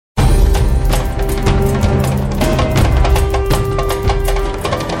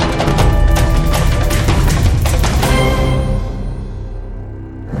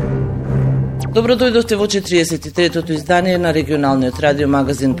Добро дојдовте во 43-тото издание на регионалниот радио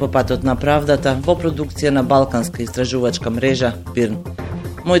магазин по патот на правдата во продукција на Балканска истражувачка мрежа БИРН.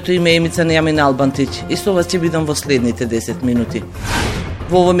 Моето име е Емисија и со вас ќе бидам во следните 10 минути.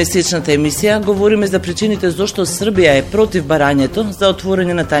 Во овомесечната емисија говориме за причините зошто Србија е против барањето за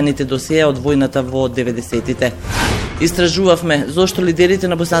отворање на тајните досиеја од војната во 90-тите. Истражувавме зошто лидерите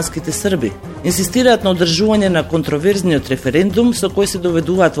на босанските Срби инсистираат на одржување на контроверзниот референдум со кој се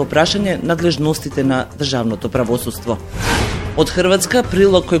доведуваат во прашање надлежностите на државното правосудство. Од Хрватска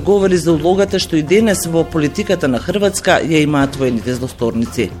прилог кој говори за улогата што и денес во политиката на Хрватска ја имаат војните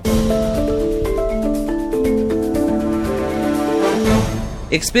злосторници.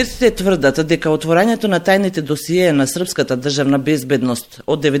 Експертите тврдат дека отворањето на тајните досиеја на српската државна безбедност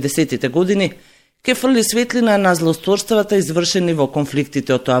од 90-тите години ке фрли светлина на злосторствата извршени во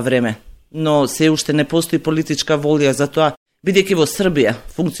конфликтите од тоа време. Но се уште не постои политичка волја за тоа, бидејќи во Србија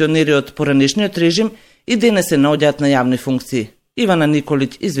функционери од поранешниот режим и денес се наоѓаат на јавни функции. Ивана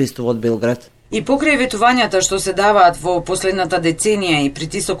Николиќ известува од Белград. И покрај ветувањата што се даваат во последната деценија и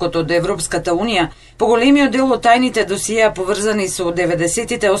притисокот од Европската Унија, поголемиот дел од тајните досиеја поврзани со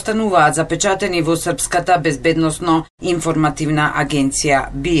 90-тите остануваат запечатени во Српската безбедносно информативна агенција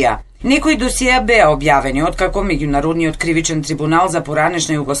БИА. Некои досиеја беа објавени откако Меѓународниот кривичен трибунал за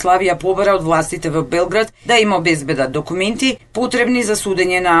поранешна Југославија побара од властите во Белград да им обезбедат документи потребни за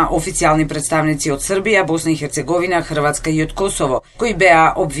судење на официјални представници од Србија, Босна и Херцеговина, Хрватска и од Косово, кои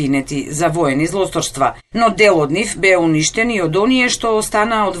беа обвинети за воени злосторства. Но дел од нив беа уништени од оние што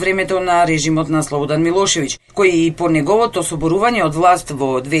остана од времето на режимот на Слободан Милошевиќ, кои и по неговото особорување од власт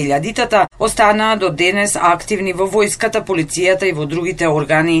во 2000-тата останаа до денес активни во војската, полицијата и во другите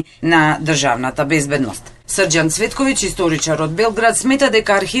органи на државната безбедност. Срđан Цветковиќ, историчар од Белград, смета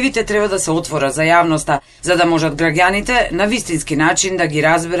дека архивите треба да се отворат за јавноста, за да можат граѓаните на вистински начин да ги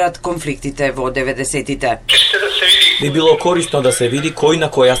разберат конфликтите во 90-тите. Би било корисно да се види кој на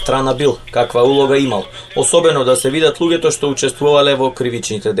која страна бил, каква улога имал, особено да се видат луѓето што учествувале во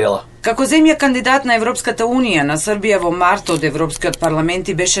кривичните дела. Како земја кандидат на Европската Унија, на Србија во март од Европскиот парламент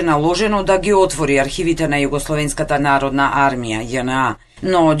и беше наложено да ги отвори архивите на Југословенската народна армија, JNA.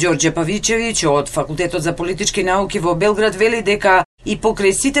 Но Ѓорѓе Павичевиќ од Факултетот за политички науки во Белград вели дека и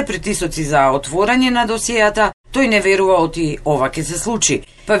покрај сите притисоци за отворање на досиејата, тој не верува оти ова ќе се случи.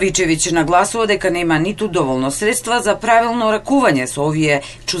 Павичевиќ нагласува дека нема ниту доволно средства за правилно ракување со овие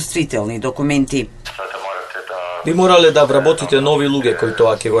чувствителни документи. Би морале да вработите нови луѓе кои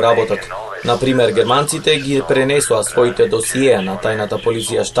тоа ќе го работат. Например, германците ги пренесоа своите досиеја на тајната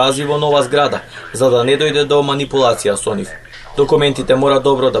полиција Штази во нова зграда, за да не дојде до манипулација со нив. Документите мора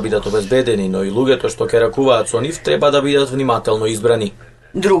добро да бидат обезбедени, но и луѓето што ќе ракуваат со нив треба да бидат внимателно избрани.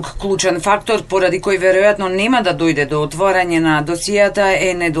 Друг клучен фактор поради кој веројатно нема да дојде до отворање на досијата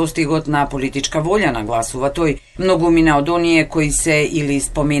е недостигот на политичка волја, нагласува тој. Многумина од оние кои се или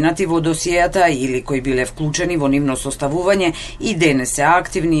споменати во досијата или кои биле вклучени во нивно составување и денес се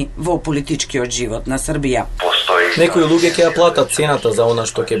активни во политичкиот живот на Србија. Некои луѓе ќе ја платат цената за она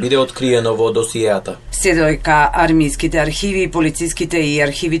што ќе биде откриено во досијата. Се дека армиските архиви, полициските и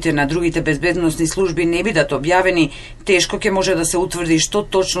архивите на другите безбедносни служби не бидат објавени, тешко ќе може да се утврди што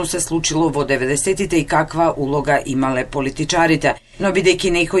точно се случило во 90-тите и каква улога имале политичарите. Но бидејќи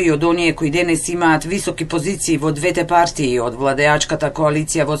некои од оние кои денес имаат високи позиции во двете партии од владеачката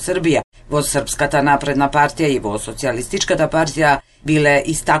коалиција во Србија, во Српската напредна партија и во Социјалистичката партија биле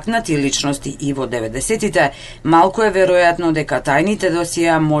истакнати личности и во 90-тите, малку е веројатно дека тајните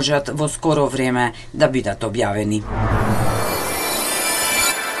досиеја можат во скоро време да бидат објавени.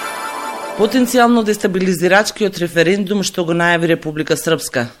 Потенцијално дестабилизирачкиот референдум што го најави Република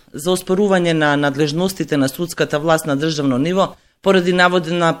Српска за оспорување на надлежностите на судската власт на државно ниво поради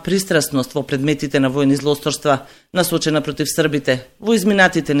наводена пристрасност во предметите на војни злосторства насочена против србите, во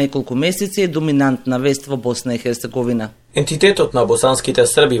изминатите неколку месеци е доминантна вест во Босна и Херцеговина. Ентитетот на босанските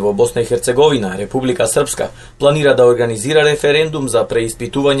Срби во Босна и Херцеговина, Република Српска, планира да организира референдум за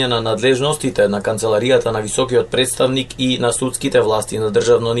преиспитување на надлежностите на канцеларијата на високиот представник и на судските власти на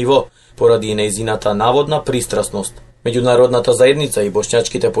државно ниво, поради нејзината наводна пристрасност. Меѓународната заедница и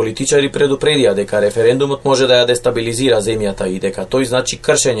боšnjačките политичари предупредија дека референдумот може да ја дестабилизира земјата и дека тој значи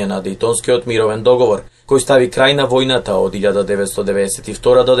кршење на Дејтонскиот мировен договор, кој стави крај на војната од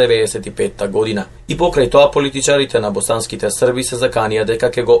 1992 до 1995 година. И покрај тоа политичарите на босанските Срби се заканија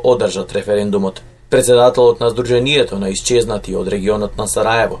дека ќе го одржат референдумот. Председателот на Сдруженијето на исчезнати од регионот на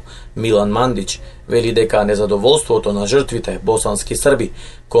Сараево, Милан Мандич, вели дека незадоволството на жртвите босански срби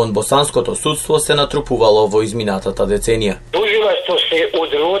кон босанското судство се натрупувало во изминатата деценија.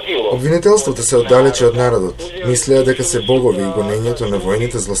 Обвинителството се оддалече од народот. Мислеа дека се богови и гонењето на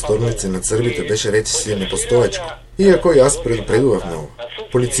војните злосторници над србите беше речиси непостоечко. Иако јас предупредував на ова.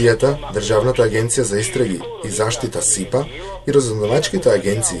 Полицијата, Државната агенција за истраги и заштита СИПА и разузнавачките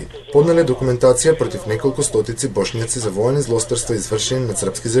агенции поднале документација против неколку стотици бошњаци за воени злосторства извршени над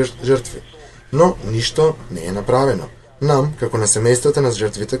српски жртви. Но ништо не е направено. Нам, како на семејствата на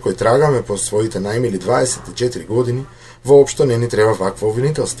жртвите кои трагаме по своите најмили 24 години, воопшто не ни треба вакво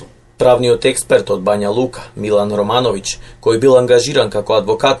обвинителство. Правниот експерт од Бања Лука, Милан Романовиќ, кој бил ангажиран како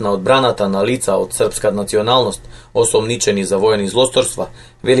адвокат на одбраната на лица од српска националност, осомничени за воени злосторства,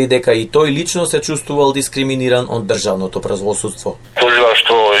 вели дека и тој лично се чувствувал дискриминиран од државното правосудство.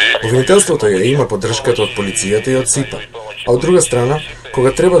 Обвинителството ја има поддршката од полицијата и од СИПА, а од друга страна,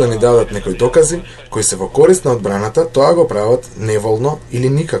 кога треба да ни дадат некои докази кои се во корист на одбраната, тоа го прават неволно или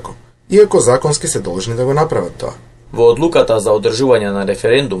никако, иако законски се должни да го направат тоа. Во одлуката за одржување на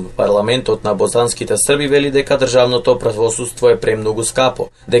референдум, парламентот на босанските срби вели дека државното правосудство е премногу скапо,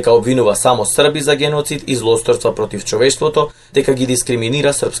 дека обвинува само срби за геноцид и злосторства против човештвото, дека ги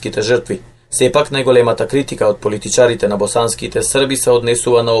дискриминира српските жртви. Сепак најголемата критика од политичарите на босанските срби се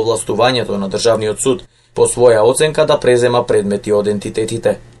однесува на овластувањето на државниот суд, по своја оценка да презема предмети од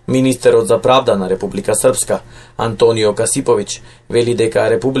ентитетите. Министерот за правда на Република Српска, Антонио Касиповиќ, вели дека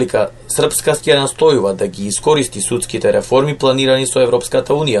Република Српска ќе настојува да ги искористи судските реформи планирани со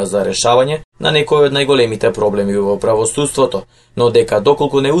Европската Унија за решавање на некои од најголемите проблеми во правосудството, но дека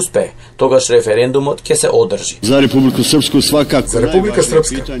доколку не успее, тогаш референдумот ќе се одржи. За Република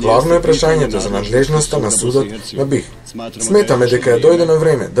Српска главно е прашањето за надлежноста на судот на БИХ. Сметаме дека е дојдено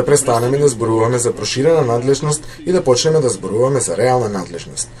време да престанеме да зборуваме за проширена надлежност и да почнеме да зборуваме за реална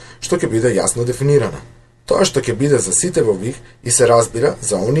надлежност, што ќе биде јасно дефинирана. Тоа што ќе биде за сите во БИХ и се разбира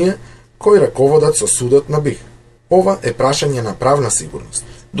за оние кои раководат со судот на БИХ. Ова е прашање на правна сигурност.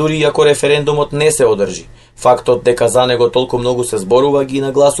 Дури ако референдумот не се одржи, фактот дека за него толку многу се зборува ги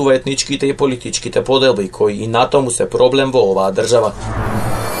нагласува етничките и политичките поделби кои и натаму се проблем во оваа држава.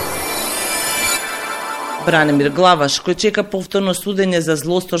 Бранимир Главаш, кој чека повторно судење за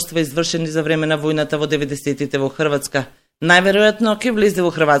злосторства извршени за време на војната во 90-тите во Хрватска, најверојатно ќе влезе во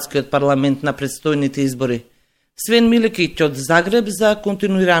Хрватскиот парламент на предстојните избори. Свен Миликиќ од Загреб за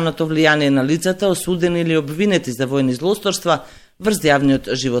континуираното влијание на лицата осудени или обвинети за војни злосторства врз јавниот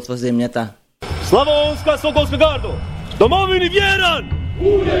живот во земјата. Славонска Соколска гардо! Домовини вјеран!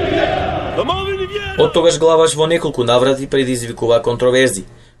 Домовини вјеран! Од тогаш Главаш во неколку наврати предизвикува контроверзи.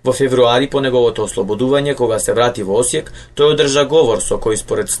 Во февруари по неговото ослободување, кога се врати во Осијек, тој одржа говор со кој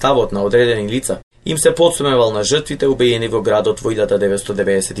според ставот на одредени лица им се подсмевал на жртвите убиени во градот во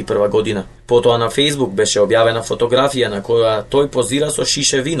 1991 година. Потоа на Фејсбук беше објавена фотографија на која тој позира со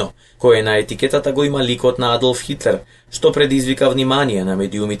шише вино, кој на етикетата го има ликот на Адолф Хитлер, што предизвика внимание на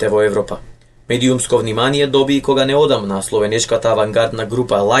медиумите во Европа. Медиумско внимание доби и кога неодамна словенешката авангардна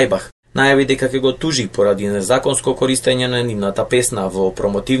група Лајбах најави дека ќе го тужи поради незаконско користење на нивната песна во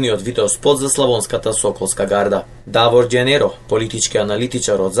промотивниот видеоспот за славонската Соколска гарда. Давор Џенеро, политички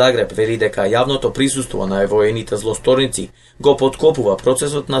аналитичар од Загреб, вели дека јавното присуство на воените злосторници го поткопува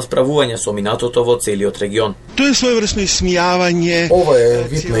процесот на справување со минатото во целиот регион. Тоа е своеврсно исмејавање. Ова е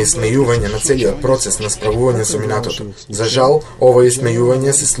вид на исмејување на целиот процес на справување со минатото. За жал, ова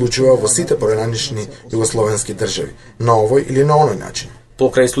исмејување се случува во сите поранишни југословенски држави, на овој или на оној начин.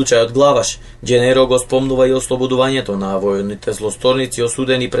 Покрај случајот Главаш, Џенеро го спомнува и ослободувањето на воените злосторници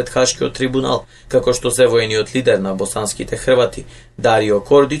осудени пред Хашкиот трибунал, како што се воениот лидер на босанските Хрвати, Дарио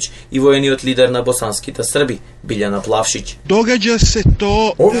Кордиќ, и воениот лидер на босанските Срби, Билјана Плавшиќ. Догаѓа се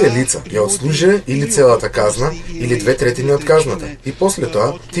то... Овие лица ја отслужиле или целата казна, или 2/3 од казната, и после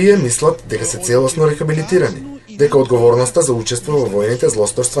тоа тие мислат дека се целосно рехабилитирани, дека одговорноста за учество во воените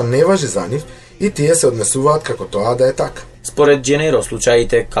злосторства не важи за нив и тие се однесуваат како тоа да е така. Според Џенеро,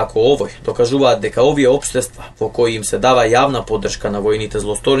 случаите како овој докажуваат дека овие општества во кои им се дава јавна поддршка на војните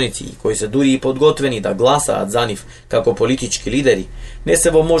злосторници и кои се дури и подготвени да гласаат за нив како политички лидери, не се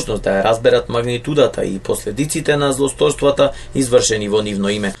во можност да ја разберат магнитудата и последиците на злосторствата извршени во нивно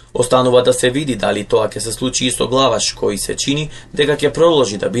име. Останува да се види дали тоа ќе се случи и со Главаш, кој се чини дека ќе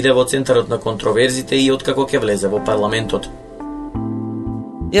продолжи да биде во центарот на контроверзите и откако ќе влезе во парламентот.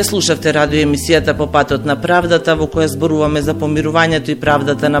 Ја слушавте радио емисијата по патот на правдата, во која зборуваме за помирувањето и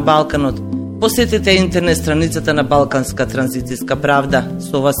правдата на Балканот. Посетете интернет страницата на Балканска транзицијска правда.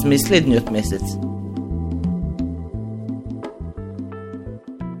 Со вас сме следниот месец.